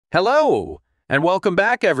Hello, and welcome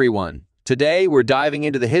back, everyone. Today, we're diving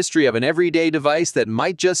into the history of an everyday device that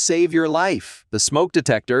might just save your life, the smoke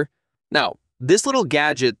detector. Now, this little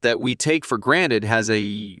gadget that we take for granted has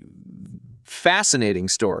a fascinating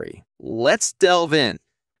story. Let's delve in.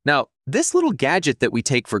 Now, this little gadget that we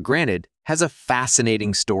take for granted has a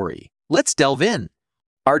fascinating story. Let's delve in.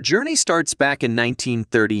 Our journey starts back in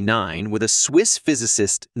 1939 with a Swiss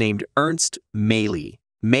physicist named Ernst Meili.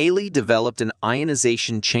 Meili developed an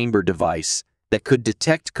ionization chamber device that could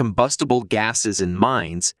detect combustible gases in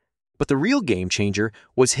mines, but the real game changer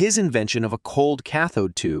was his invention of a cold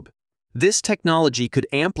cathode tube. This technology could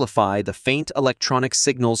amplify the faint electronic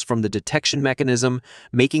signals from the detection mechanism,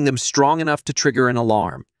 making them strong enough to trigger an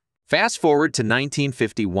alarm. Fast forward to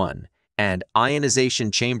 1951, and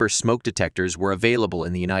ionization chamber smoke detectors were available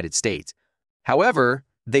in the United States. However,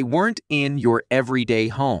 they weren't in your everyday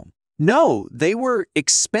home. No, they were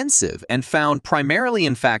expensive and found primarily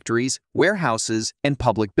in factories, warehouses, and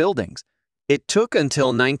public buildings. It took until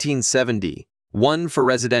 1971 for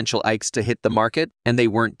residential ICs to hit the market, and they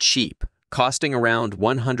weren't cheap, costing around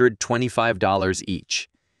 $125 each.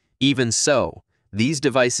 Even so, these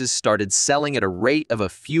devices started selling at a rate of a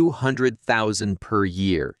few $100,000 per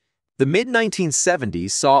year. The mid-1970s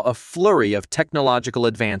saw a flurry of technological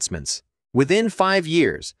advancements. Within 5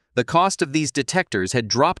 years, the cost of these detectors had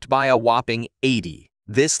dropped by a whopping 80.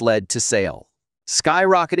 This led to sale,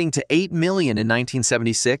 skyrocketing to $8 million in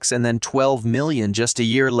 1976 and then $12 million just a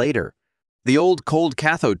year later. The old cold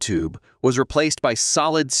cathode tube was replaced by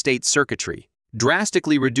solid-state circuitry,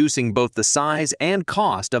 drastically reducing both the size and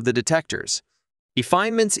cost of the detectors.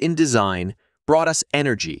 Refinements in design brought us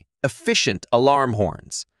energy-efficient alarm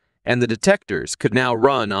horns, and the detectors could now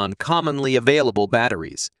run on commonly available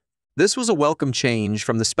batteries. This was a welcome change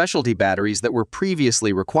from the specialty batteries that were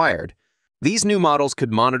previously required. These new models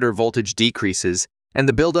could monitor voltage decreases and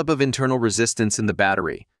the buildup of internal resistance in the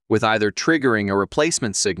battery, with either triggering a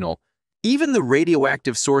replacement signal. Even the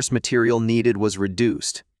radioactive source material needed was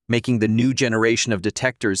reduced, making the new generation of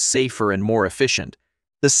detectors safer and more efficient.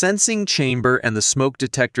 The sensing chamber and the smoke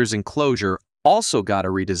detector's enclosure also got a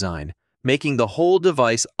redesign, making the whole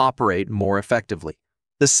device operate more effectively.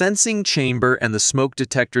 The sensing chamber and the smoke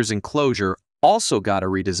detector's enclosure also got a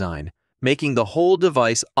redesign, making the whole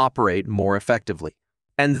device operate more effectively.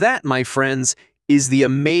 And that, my friends, is the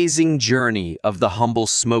amazing journey of the humble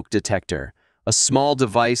smoke detector, a small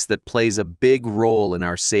device that plays a big role in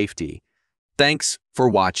our safety. Thanks for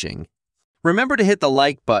watching. Remember to hit the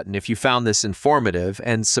like button if you found this informative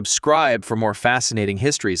and subscribe for more fascinating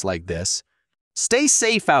histories like this. Stay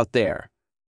safe out there.